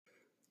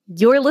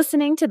You're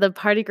listening to the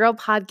Party Girl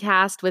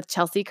Podcast with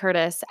Chelsea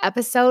Curtis,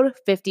 episode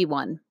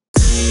 51.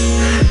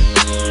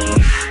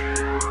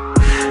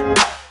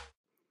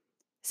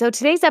 So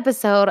today's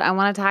episode, I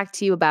want to talk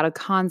to you about a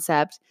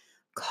concept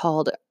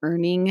called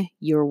earning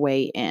your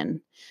way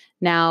in.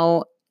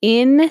 Now,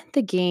 in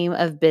the game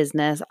of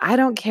business, I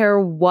don't care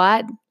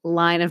what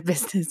line of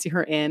business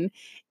you're in,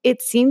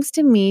 it seems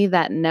to me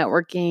that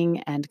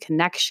networking and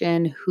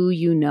connection, who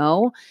you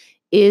know,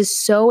 is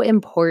so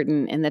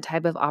important in the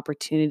type of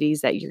opportunities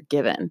that you're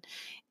given.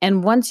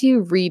 And once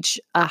you reach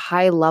a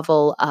high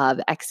level of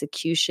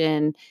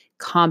execution,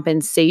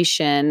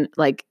 compensation,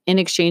 like in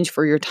exchange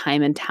for your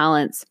time and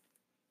talents,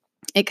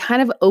 it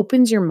kind of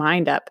opens your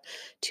mind up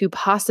to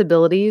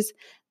possibilities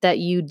that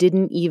you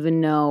didn't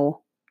even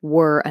know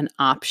were an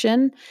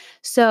option.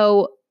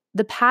 So,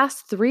 the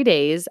past 3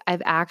 days,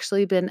 I've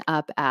actually been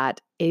up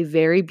at a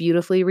very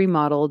beautifully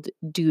remodeled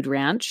dude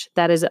ranch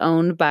that is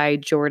owned by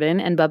Jordan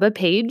and Bubba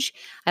Page.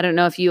 I don't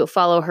know if you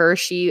follow her.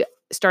 She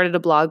started a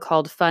blog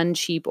called Fun,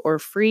 Cheap, or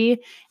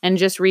Free and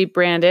just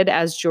rebranded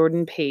as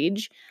Jordan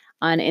Page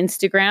on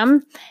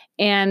Instagram.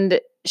 And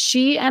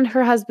she and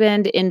her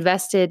husband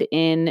invested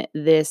in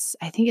this,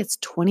 I think it's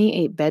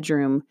 28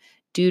 bedroom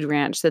dude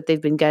ranch that they've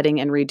been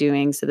gutting and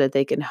redoing so that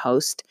they can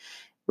host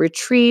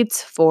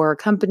retreats for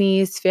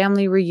companies,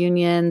 family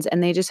reunions,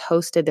 and they just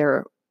hosted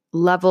their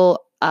level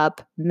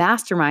up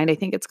mastermind. I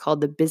think it's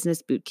called the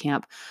Business Boot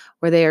Camp,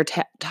 where they are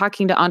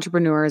talking to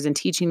entrepreneurs and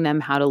teaching them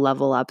how to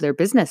level up their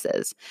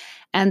businesses.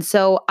 And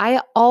so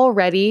I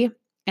already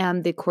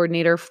am the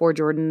coordinator for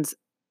Jordan's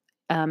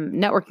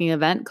networking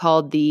event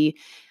called the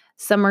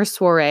Summer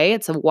Soiree.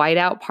 It's a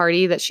whiteout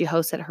party that she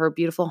hosts at her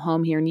beautiful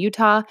home here in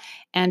Utah.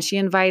 And she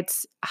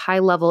invites high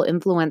level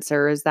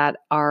influencers that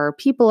are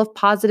people of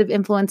positive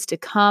influence to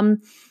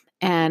come.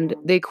 And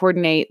they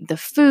coordinate the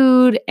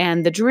food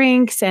and the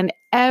drinks and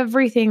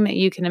everything that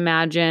you can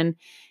imagine.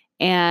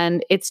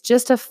 And it's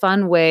just a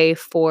fun way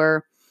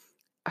for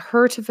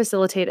her to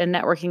facilitate a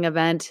networking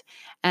event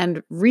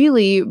and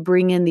really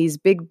bring in these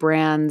big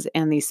brands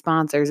and these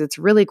sponsors. It's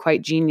really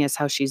quite genius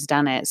how she's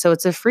done it. So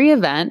it's a free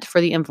event for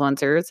the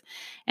influencers,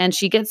 and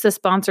she gets the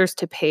sponsors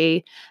to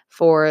pay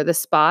for the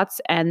spots,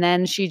 and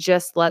then she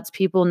just lets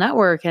people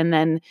network, and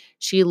then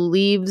she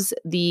leaves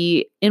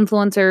the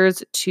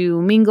influencers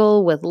to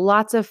mingle with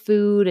lots of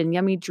food and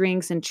yummy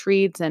drinks and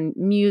treats and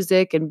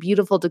music and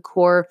beautiful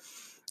decor.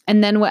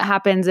 And then what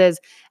happens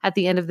is at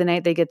the end of the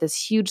night, they get this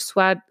huge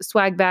swag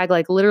bag,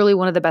 like literally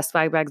one of the best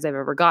swag bags I've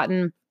ever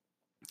gotten.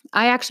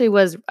 I actually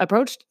was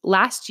approached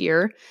last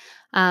year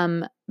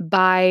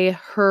by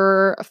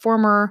her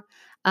former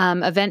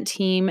event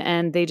team,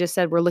 and they just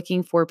said, we're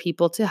looking for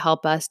people to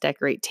help us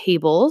decorate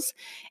tables.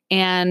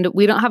 And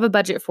we don't have a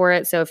budget for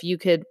it. So if you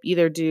could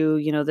either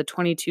do, the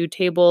 22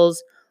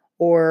 tables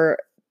or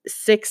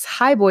 6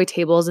 high boy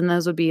tables, and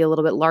those would be a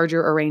little bit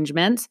larger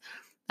arrangements.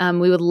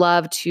 We would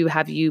love to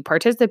have you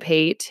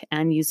participate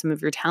and use some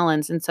of your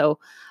talents. And so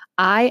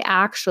I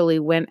actually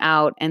went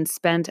out and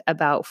spent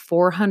about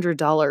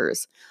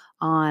 $400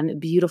 on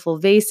beautiful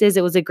vases.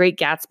 It was a Great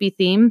Gatsby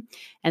theme.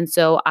 And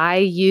so I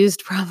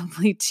used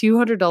probably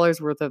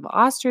 $200 worth of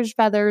ostrich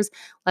feathers.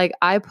 Like,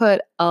 I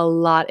put a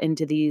lot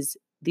into these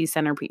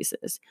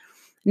centerpieces.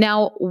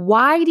 Now,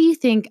 why do you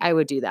think I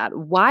would do that?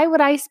 Why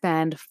would I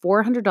spend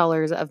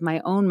 $400 of my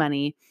own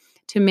money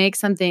to make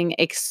something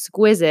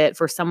exquisite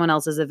for someone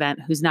else's event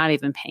who's not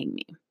even paying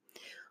me?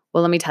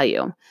 Well, let me tell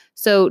you.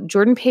 So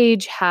Jordan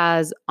Page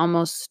has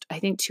almost, I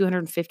think,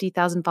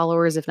 250,000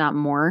 followers, if not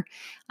more.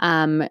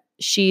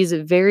 She's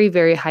very,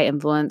 very high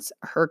influence.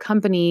 Her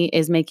company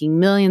is making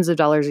millions of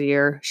dollars a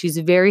year. She's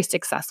very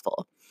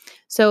successful.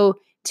 So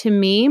to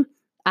me,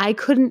 I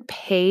couldn't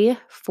pay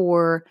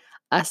for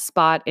a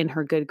spot in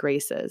her good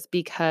graces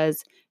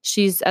because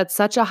she's at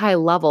such a high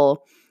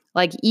level.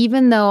 Like,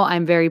 even though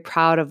I'm very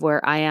proud of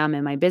where I am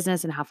in my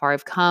business and how far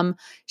I've come,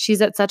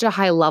 she's at such a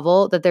high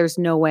level that there's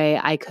no way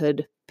I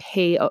could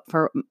pay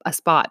for a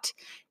spot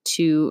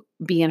to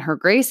be in her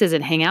graces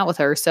and hang out with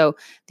her. So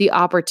the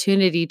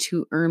opportunity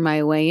to earn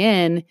my way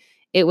in,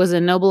 it was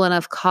a noble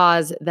enough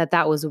cause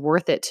that was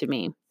worth it to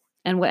me.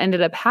 And what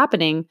ended up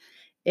happening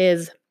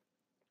is,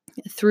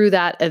 through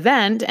that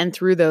event and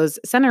through those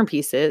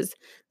centerpieces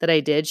that I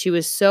did, she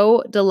was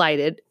so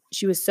delighted.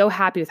 She was so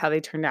happy with how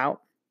they turned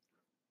out.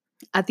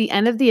 At the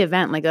end of the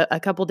event, like a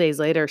couple days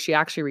later, she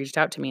actually reached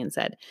out to me and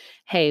said,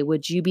 hey,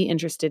 would you be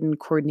interested in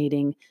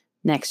coordinating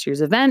next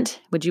year's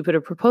event? Would you put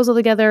a proposal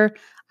together?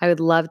 I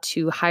would love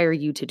to hire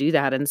you to do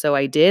that. And so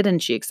I did,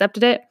 and she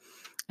accepted it.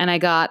 And I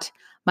got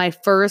my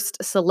first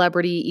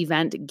celebrity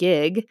event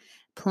gig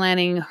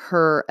planning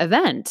her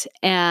event.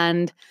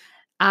 And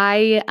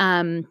I've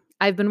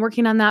been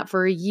working on that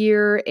for a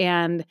year,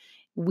 and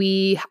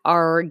we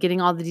are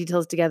getting all the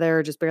details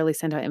together, just barely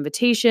sent out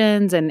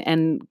invitations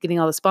and getting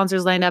all the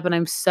sponsors lined up. And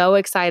I'm so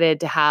excited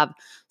to have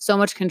so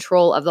much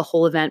control of the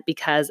whole event,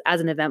 because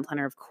as an event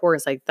planner, of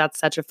course, like, that's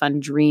such a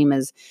fun dream,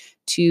 is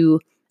to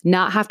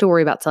not have to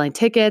worry about selling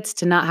tickets,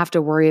 to not have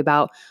to worry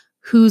about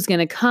who's going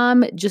to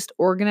come, just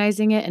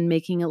organizing it and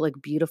making it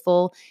look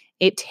beautiful.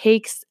 It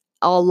takes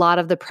a lot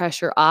of the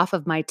pressure off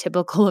of my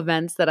typical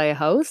events that I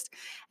host.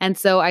 And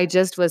so I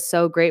just was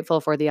so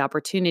grateful for the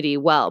opportunity.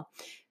 Well,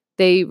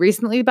 they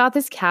recently bought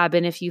this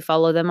cabin, if you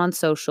follow them on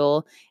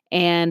social,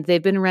 and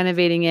they've been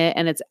renovating it,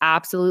 and it's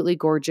absolutely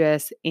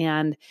gorgeous.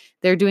 And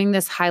they're doing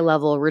this high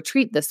level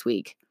retreat this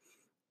week.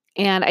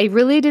 And I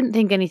really didn't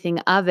think anything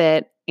of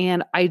it.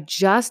 And I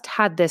just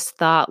had this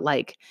thought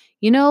like,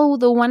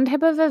 the one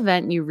type of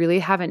event you really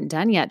haven't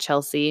done yet,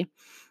 Chelsea,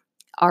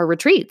 are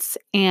retreats.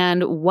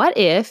 And what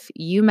if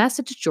you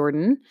messaged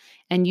Jordan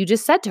and you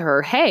just said to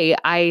her, "Hey,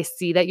 I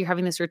see that you're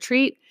having this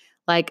retreat.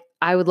 Like,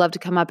 I would love to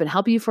come up and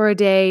help you for a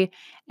day.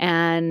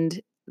 And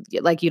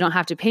like, you don't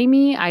have to pay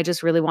me. I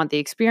just really want the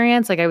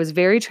experience." Like, I was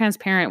very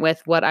transparent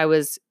with what I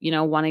was,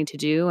 wanting to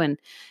do. And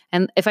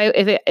if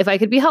I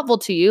could be helpful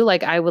to you,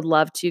 like, I would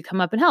love to come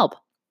up and help.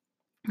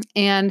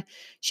 And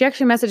she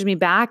actually messaged me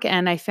back,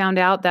 and I found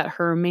out that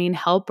her main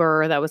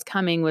helper that was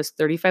coming was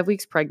 35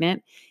 weeks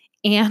pregnant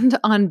and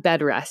on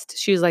bed rest.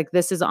 She was like,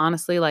 "This is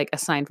honestly like a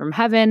sign from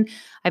heaven.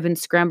 I've been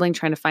scrambling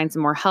trying to find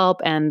some more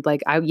help. And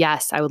like,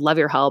 yes, I would love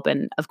your help.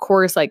 And of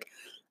course, like,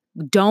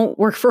 don't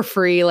work for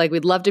free. Like,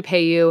 we'd love to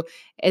pay you.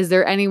 Is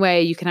there any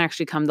way you can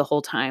actually come the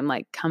whole time?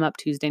 Like, come up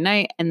Tuesday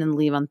night and then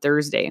leave on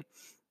Thursday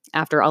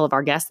after all of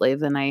our guests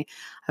leave." And I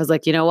was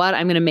like, you know what?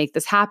 I'm going to make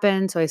this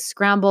happen. So I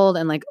scrambled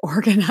and like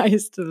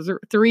organized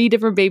three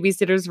different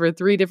babysitters for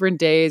 3 different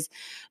days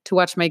to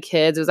watch my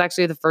kids. It was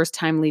actually the first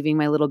time leaving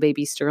my little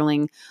baby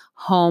Sterling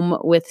home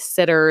with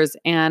sitters.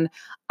 And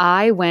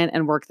I went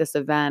and worked this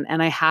event.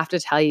 And I have to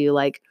tell you,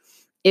 like,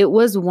 it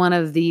was one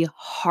of the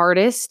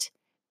hardest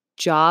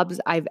jobs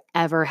I've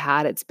ever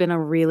had. It's been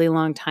a really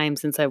long time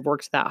since I've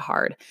worked that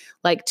hard,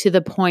 like to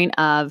the point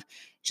of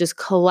just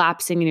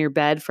collapsing in your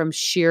bed from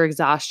sheer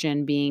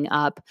exhaustion being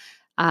up.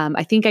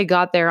 I think I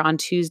got there on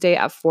Tuesday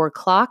at 4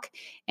 o'clock,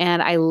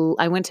 and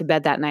I went to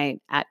bed that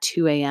night at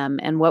 2 a.m.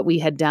 And what we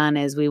had done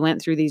is we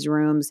went through these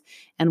rooms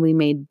and we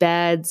made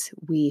beds,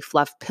 we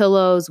fluffed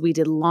pillows, we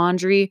did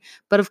laundry.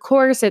 But of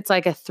course, it's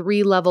like a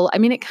 3 level. I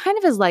mean, it kind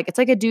of is like it's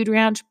like a dude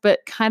ranch, but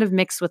kind of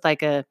mixed with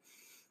like a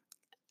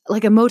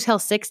Motel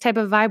 6 type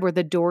of vibe where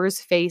the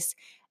doors face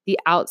the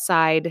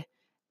outside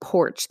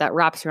porch that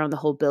wraps around the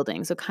whole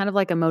building. So kind of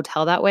like a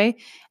motel that way.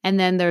 And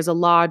then there's a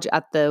lodge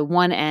at the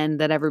one end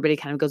that everybody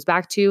kind of goes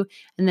back to.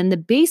 And then the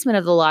basement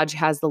of the lodge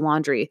has the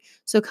laundry.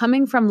 So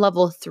coming from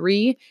level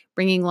 3,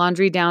 bringing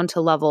laundry down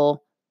to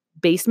level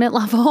basement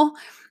level,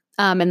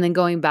 and then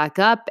going back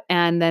up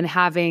and then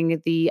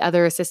having the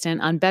other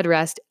assistant on bed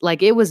rest,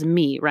 like it was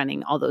me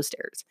running all those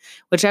stairs,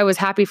 which I was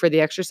happy for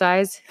the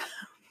exercise.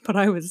 But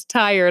I was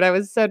tired. I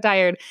was so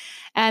tired.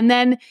 And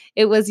then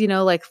it was,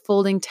 like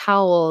folding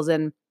towels.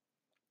 And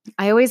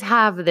I always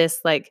have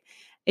this, like,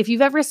 if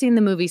you've ever seen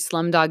the movie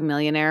Slumdog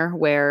Millionaire,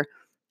 where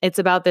it's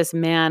about this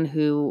man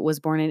who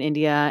was born in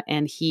India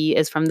and he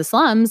is from the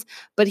slums,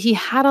 but he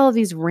had all of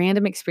these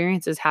random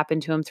experiences happen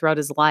to him throughout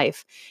his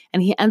life.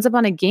 And he ends up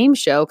on a game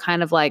show,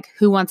 kind of like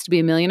Who Wants to Be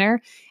a Millionaire?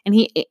 And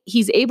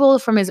he's able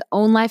from his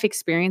own life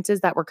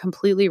experiences that were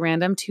completely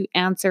random to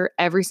answer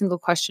every single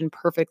question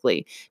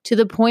perfectly to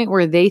the point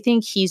where they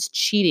think he's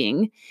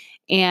cheating.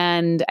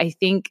 And I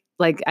think,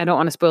 like, I don't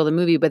want to spoil the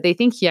movie, but they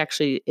think he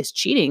actually is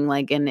cheating,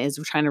 like, and is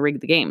trying to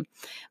rig the game.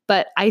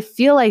 But I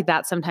feel like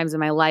that sometimes in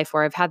my life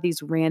where I've had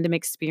these random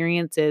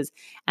experiences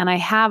and I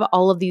have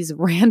all of these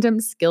random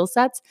skill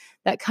sets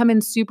that come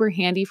in super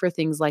handy for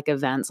things like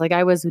events. Like,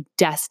 I was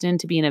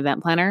destined to be an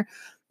event planner.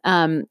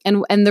 And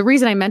the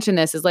reason I mention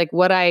this is like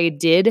what I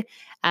did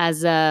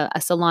as a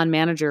salon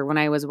manager when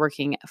I was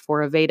working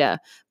for Aveda.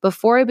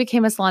 Before I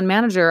became a salon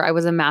manager, I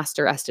was a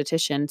master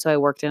esthetician. So I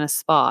worked in a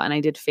spa and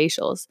I did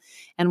facials.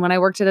 And when I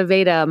worked at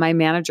Aveda, my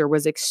manager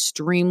was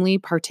extremely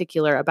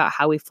particular about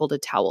how we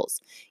folded towels.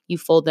 You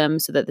fold them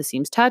so that the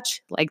seams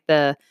touch, like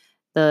the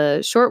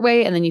short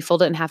way, and then you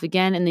fold it in half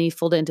again, and then you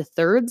fold it into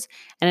thirds,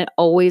 and it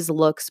always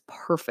looks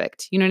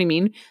perfect. You know what I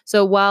mean?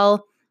 So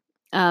while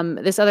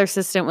this other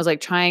assistant was like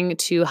trying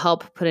to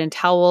help put in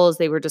towels,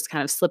 they were just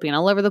kind of slipping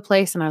all over the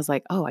place. And I was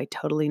like, oh, I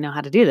totally know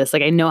how to do this.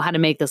 Like, I know how to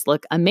make this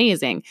look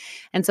amazing.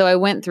 And so I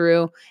went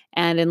through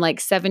and in like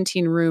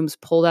 17 rooms,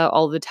 pulled out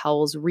all the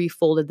towels,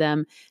 refolded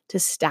them to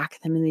stack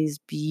them in these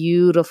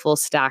beautiful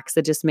stacks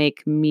that just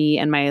make me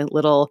and my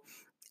little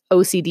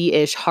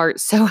OCD-ish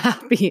heart so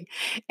happy.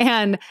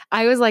 And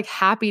I was like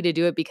happy to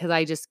do it because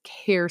I just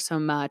care so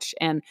much.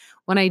 And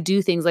when I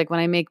do things like when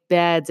I make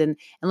beds and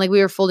like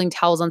we were folding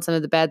towels on some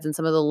of the beds and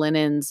some of the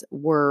linens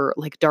were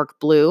like dark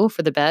blue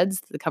for the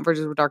beds, the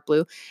comforters were dark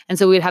blue. And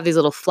so we'd have these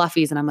little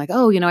fluffies and I'm like,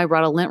 "Oh, I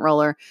brought a lint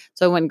roller."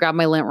 So I went and grabbed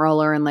my lint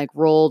roller and like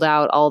rolled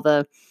out all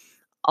the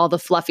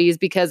fluffies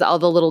because all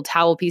the little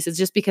towel pieces,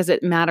 just because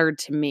it mattered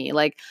to me.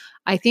 Like,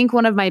 I think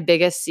one of my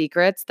biggest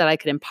secrets that I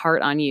could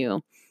impart on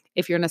you,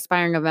 if you're an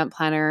aspiring event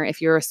planner,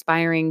 if you're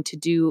aspiring to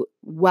do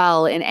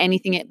well in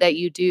anything that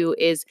you do,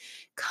 is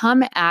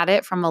come at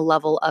it from a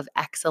level of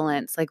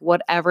excellence, like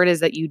whatever it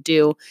is that you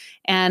do.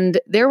 And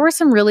there were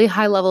some really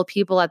high level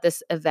people at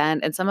this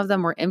event, and some of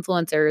them were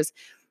influencers.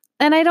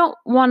 And I don't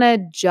want to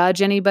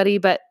judge anybody,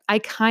 but I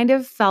kind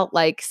of felt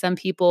like some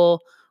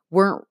people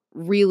weren't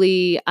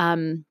really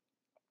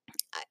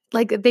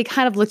like they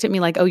kind of looked at me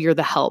like, "Oh, you're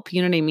the help."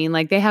 You know what I mean?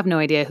 Like they have no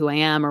idea who I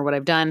am or what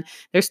I've done.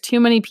 There's too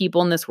many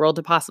people in this world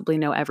to possibly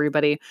know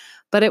everybody.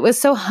 But it was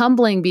so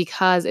humbling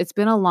because it's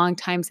been a long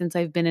time since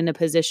I've been in a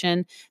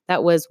position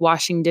that was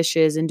washing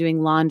dishes and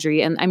doing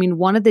laundry. And I mean,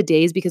 one of the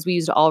days, because we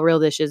used all real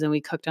dishes and we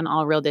cooked on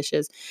all real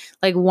dishes,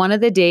 like one of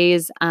the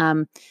days,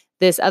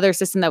 this other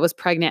assistant that was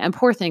pregnant, and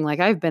poor thing, like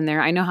I've been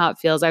there. I know how it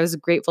feels. I was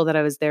grateful that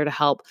I was there to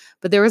help.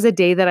 But there was a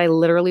day that I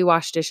literally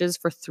washed dishes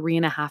for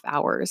 3.5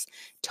 hours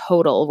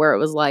total, where it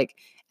was like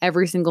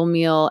every single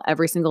meal,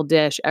 every single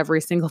dish, every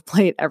single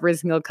plate, every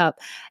single cup.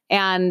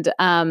 And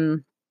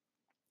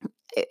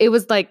it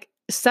was like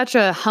such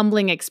a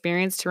humbling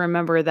experience to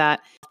remember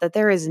that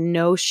there is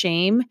no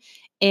shame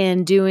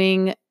in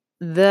doing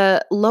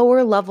the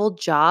lower level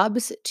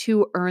jobs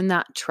to earn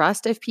that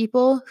trust of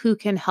people who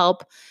can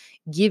help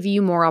give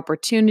you more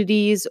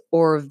opportunities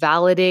or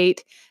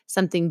validate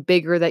something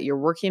bigger that you're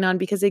working on.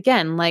 Because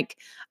again, like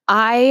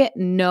I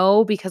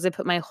know, because I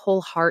put my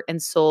whole heart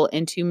and soul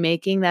into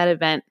making that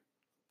event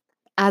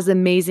as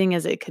amazing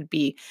as it could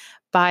be,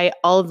 by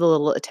all of the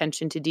little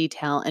attention to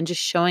detail and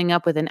just showing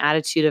up with an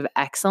attitude of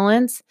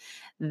excellence,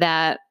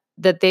 that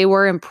they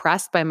were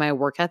impressed by my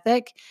work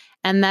ethic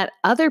and that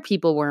other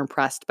people were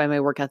impressed by my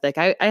work ethic.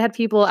 I had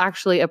people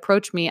actually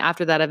approach me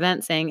after that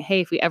event saying,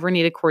 "Hey, if we ever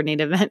need a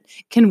coordinated event,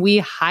 can we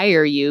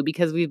hire you?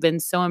 Because we've been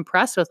so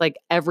impressed with like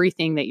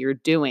everything that you're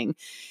doing."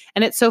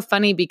 And it's so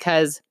funny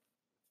because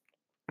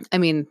I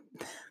mean,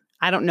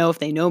 I don't know if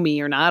they know me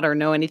or not or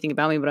know anything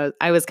about me, but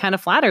I was kind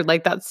of flattered.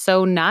 Like, that's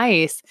so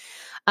nice.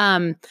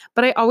 But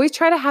I always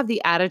try to have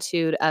the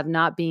attitude of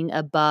not being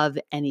above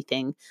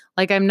anything.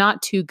 Like, I'm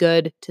not too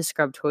good to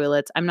scrub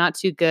toilets. I'm not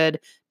too good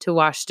to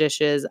wash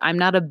dishes. I'm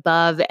not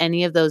above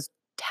any of those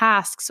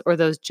tasks or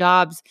those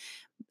jobs.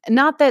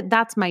 Not that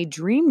that's my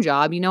dream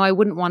job. I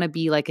wouldn't want to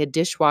be like a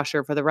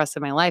dishwasher for the rest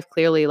of my life.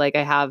 Clearly, like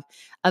I have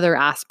other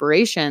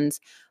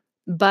aspirations.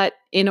 But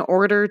in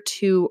order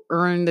to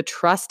earn the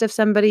trust of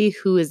somebody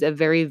who is a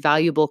very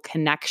valuable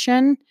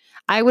connection,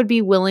 I would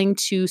be willing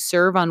to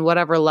serve on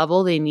whatever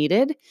level they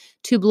needed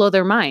to blow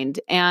their mind.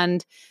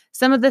 And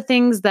some of the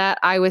things that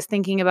I was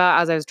thinking about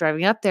as I was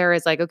driving up there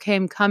is like, okay,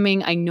 I'm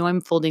coming. I know I'm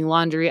folding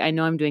laundry. I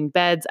know I'm doing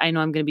beds. I know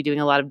I'm going to be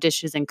doing a lot of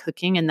dishes and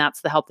cooking, and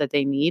that's the help that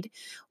they need.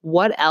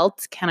 What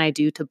else can I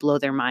do to blow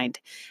their mind?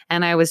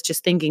 And I was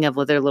just thinking of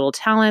their little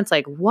talents,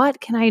 like,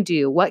 what can I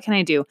do? What can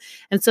I do?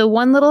 And so,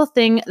 one little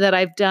thing that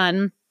I've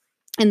done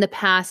in the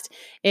past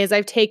is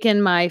I've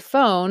taken my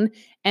phone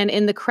and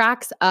in the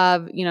cracks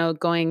of,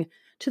 going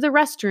to the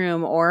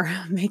restroom or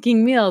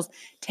making meals,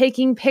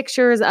 taking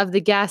pictures of the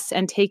guests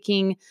and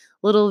taking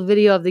little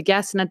video of the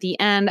guests. And at the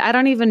end, I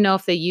don't even know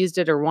if they used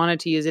it or wanted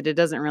to use it. It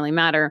doesn't really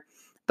matter.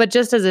 But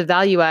just as a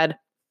value add,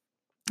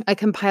 I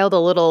compiled a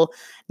little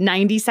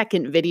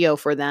 90-second video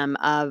for them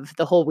of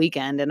the whole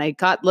weekend. And I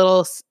got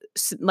little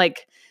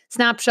like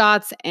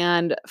snapshots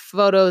and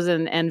photos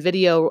and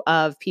video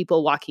of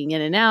people walking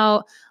in and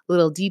out,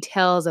 little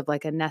details of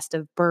like a nest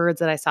of birds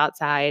that I saw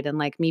outside, and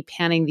like me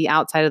panning the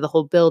outside of the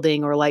whole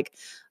building, or like,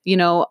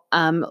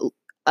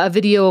 a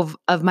video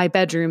of my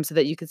bedroom so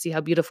that you could see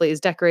how beautifully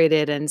it's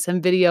decorated, and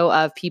some video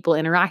of people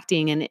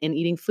interacting and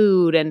eating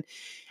food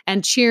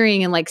and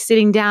cheering and like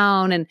sitting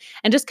down and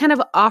just kind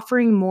of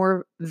offering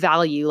more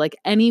value, like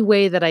any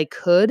way that I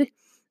could.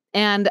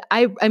 And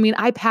I mean,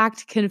 I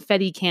packed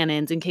confetti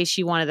cannons in case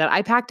she wanted that.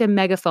 I packed a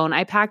megaphone.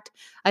 I packed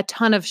a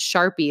ton of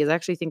Sharpies. I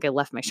actually think I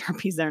left my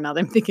Sharpies there now that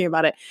I'm thinking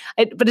about it.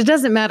 But it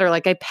doesn't matter.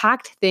 Like, I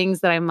packed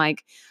things that I'm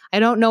like, I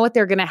don't know what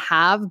they're going to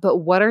have, but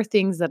what are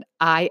things that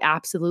I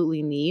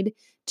absolutely need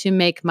to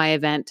make my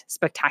event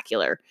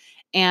spectacular?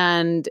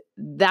 And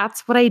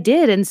that's what I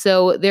did. And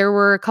so there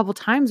were a couple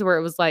times where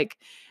it was like,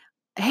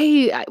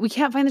 "Hey, we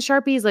can't find the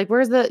Sharpies. Like,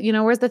 where's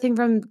the thing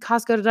from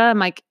Costco? Da, da." I'm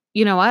like,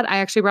 "You know what? I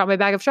actually brought my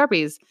bag of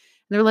Sharpies."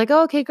 And they're like,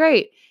 "Oh, okay,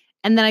 great."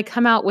 And then I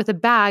come out with a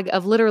bag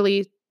of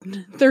literally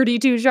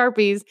 32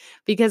 Sharpies,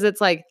 because it's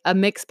like a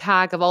mixed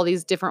pack of all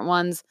these different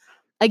ones.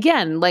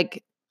 Again,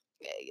 like,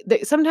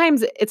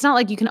 sometimes it's not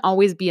like you can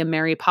always be a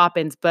Mary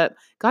Poppins, but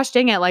gosh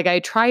dang it, like I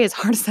try as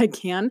hard as I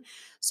can.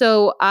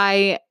 So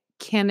I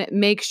can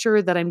make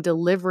sure that I'm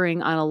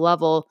delivering on a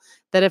level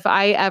that if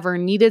I ever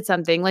needed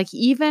something, like,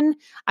 even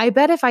I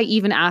bet if I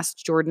even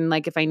asked Jordan,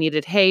 like if I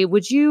needed, "Hey,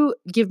 would you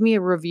give me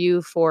a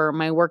review for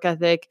my work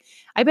ethic?"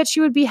 I bet she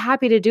would be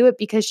happy to do it,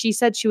 because she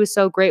said she was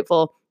so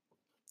grateful.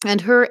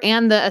 And her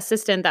and the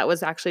assistant that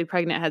was actually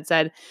pregnant had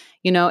said,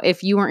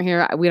 "If you weren't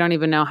here, we don't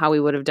even know how we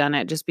would have done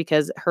it," just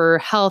because her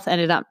health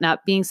ended up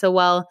not being so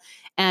well.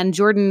 And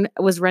Jordan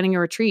was running a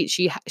retreat.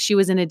 She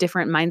was in a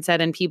different mindset,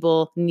 and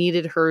people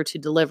needed her to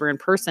deliver in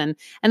person.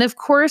 And of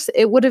course,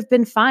 it would have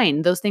been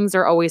fine. Those things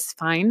are always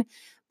fine.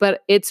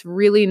 But it's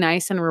really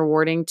nice and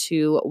rewarding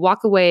to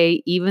walk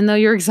away, even though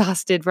you're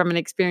exhausted from an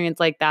experience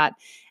like that,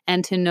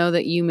 and to know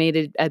that you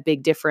made a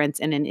big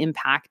difference and an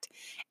impact.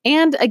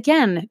 And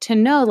again, to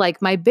know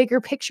like my bigger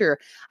picture.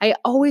 I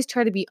always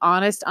try to be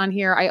honest on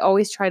here. I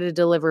always try to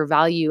deliver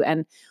value.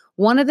 And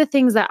one of the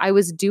things that I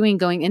was doing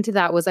going into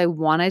that was I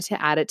wanted to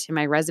add it to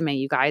my resume,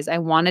 you guys. I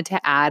wanted to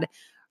add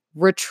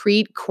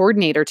retreat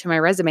coordinator to my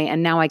resume.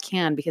 And now I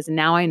can, because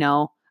now I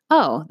know,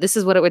 oh, this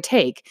is what it would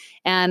take.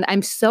 And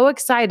I'm so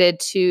excited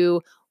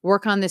to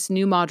work on this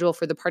new module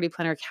for the Party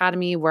Planner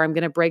Academy, where I'm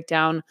going to break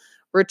down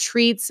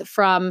retreats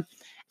from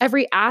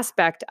every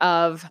aspect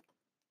of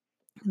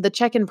the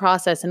check-in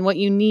process and what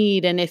you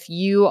need. And if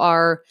you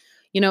are,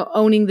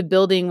 owning the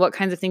building, what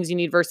kinds of things you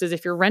need versus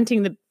if you're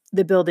renting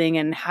the building,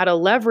 and how to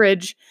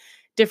leverage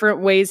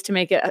different ways to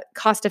make it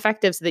cost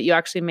effective so that you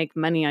actually make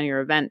money on your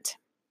event.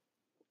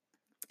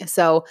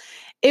 So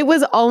it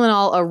was all in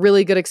all a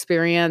really good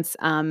experience.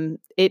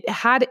 It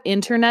had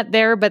internet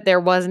there, but there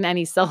wasn't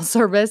any cell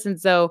service. And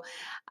so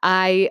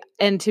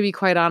and to be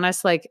quite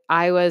honest, like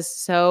I was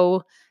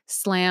so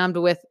slammed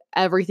with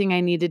everything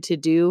I needed to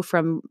do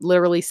from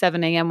literally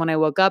 7 a.m. when I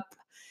woke up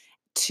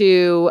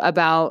to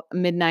about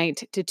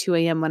midnight to 2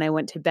 a.m. when I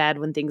went to bed,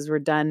 when things were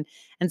done.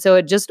 And so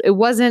it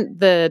wasn't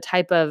the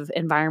type of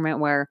environment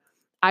where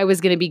I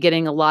was going to be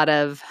getting a lot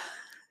of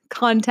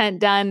content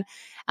done.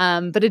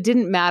 But it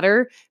didn't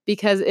matter,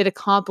 because it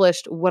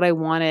accomplished what I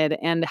wanted.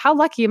 And how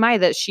lucky am I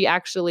that she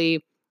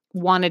actually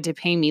wanted to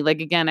pay me? Like,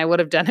 again, I would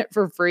have done it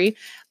for free,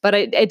 but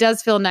it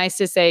does feel nice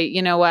to say,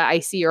 you know what, I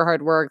see your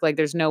hard work. Like,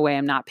 there's no way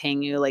I'm not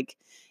paying you. Like,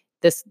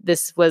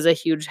 this was a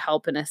huge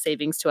help and a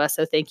savings to us.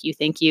 So thank you.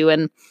 Thank you.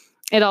 And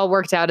it all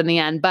worked out in the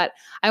end. But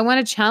I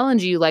want to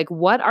challenge you, like,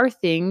 what are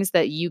things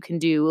that you can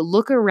do?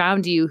 Look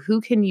around you.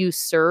 Who can you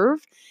serve?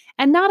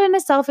 And not in a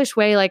selfish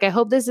way. Like, I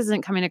hope this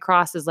isn't coming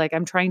across as like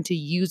I'm trying to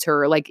use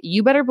her. Like,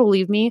 you better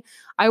believe me,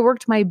 I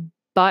worked my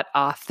butt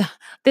off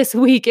this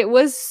week. It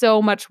was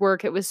so much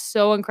work. It was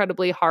so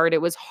incredibly hard.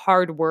 It was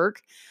hard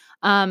work.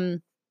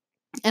 Um,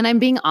 and I'm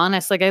being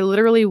honest, like I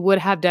literally would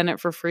have done it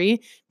for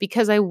free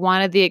because I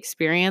wanted the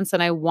experience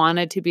and I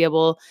wanted to be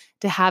able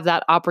to have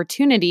that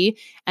opportunity.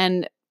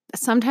 And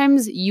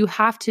sometimes you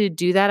have to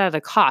do that at a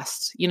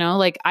cost,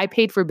 like I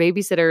paid for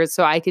babysitters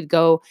so I could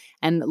go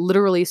and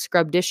literally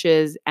scrub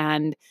dishes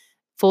and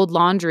fold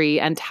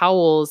laundry and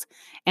towels.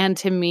 And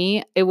to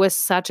me, it was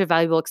such a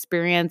valuable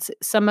experience.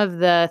 Some of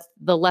the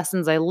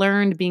lessons I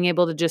learned, being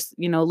able to just,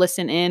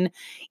 listen in,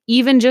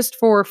 even just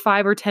for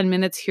 5 or 10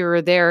 minutes here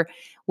or there,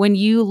 when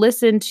you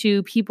listen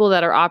to people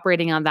that are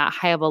operating on that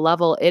high of a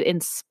level, it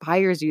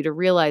inspires you to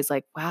realize,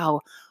 like, wow,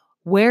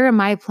 where am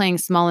I playing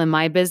small in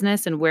my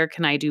business and where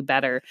can I do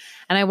better?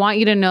 And I want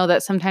you to know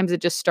that sometimes it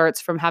just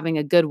starts from having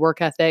a good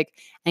work ethic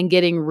and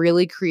getting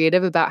really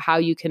creative about how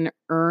you can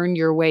earn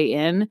your way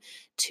in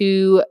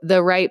to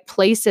the right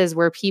places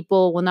where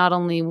people will not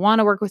only want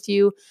to work with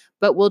you,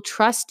 but will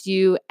trust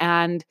you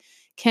and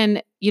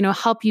can,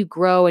 help you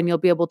grow, and you'll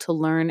be able to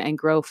learn and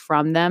grow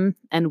from them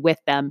and with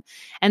them.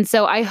 And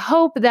so I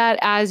hope that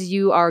as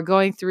you are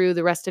going through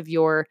the rest of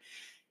your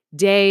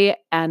day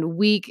and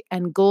week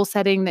and goal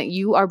setting, that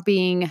you are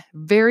being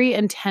very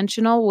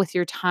intentional with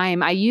your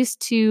time. I used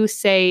to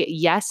say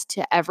yes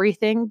to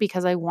everything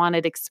because I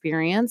wanted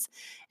experience.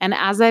 And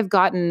as I've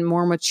gotten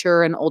more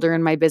mature and older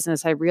in my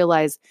business, I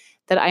realize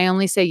that I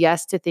only say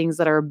yes to things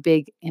that are a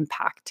big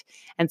impact.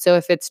 And so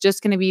if it's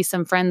just going to be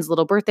some friend's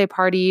little birthday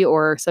party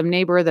or some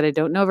neighbor that I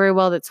don't know very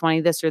well that's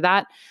wanting this or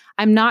that,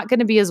 I'm not going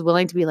to be as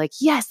willing to be like,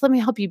 yes, let me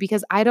help you,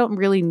 because I don't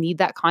really need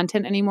that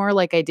content anymore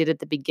like I did at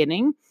the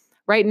beginning.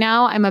 Right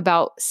now, I'm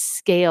about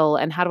scale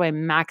and how do I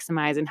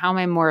maximize and how am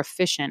I more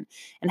efficient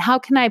and how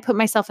can I put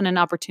myself in an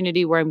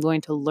opportunity where I'm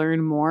going to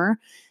learn more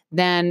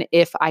than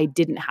if I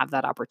didn't have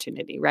that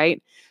opportunity,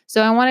 right?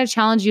 So I want to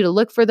challenge you to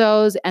look for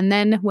those. And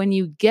then when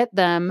you get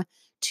them,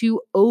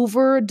 to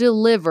over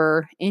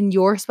deliver in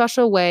your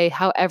special way,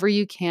 however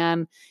you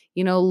can,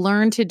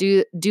 learn to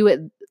do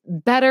it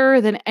better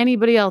than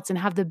anybody else and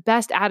have the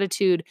best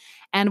attitude.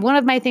 And one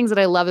of my things that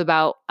I love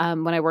about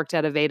when I worked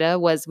at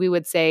Aveda was we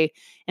would say,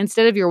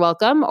 instead of "you're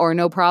welcome" or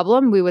 "no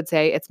problem," we would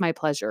say, "it's my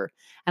pleasure."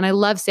 And I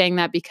love saying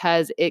that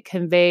because it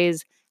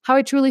conveys how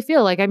I truly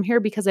feel. Like, I'm here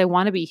because I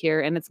want to be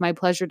here and it's my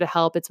pleasure to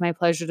help. It's my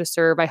pleasure to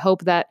serve. I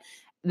hope that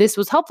this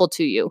was helpful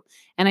to you.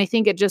 And I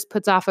think it just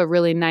puts off a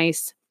really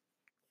nice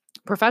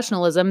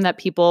professionalism that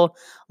people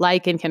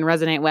like and can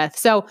resonate with.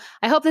 So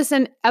I hope this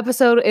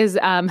episode is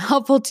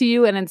helpful to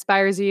you and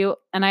inspires you.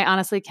 And I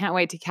honestly can't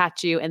wait to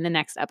catch you in the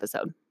next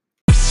episode.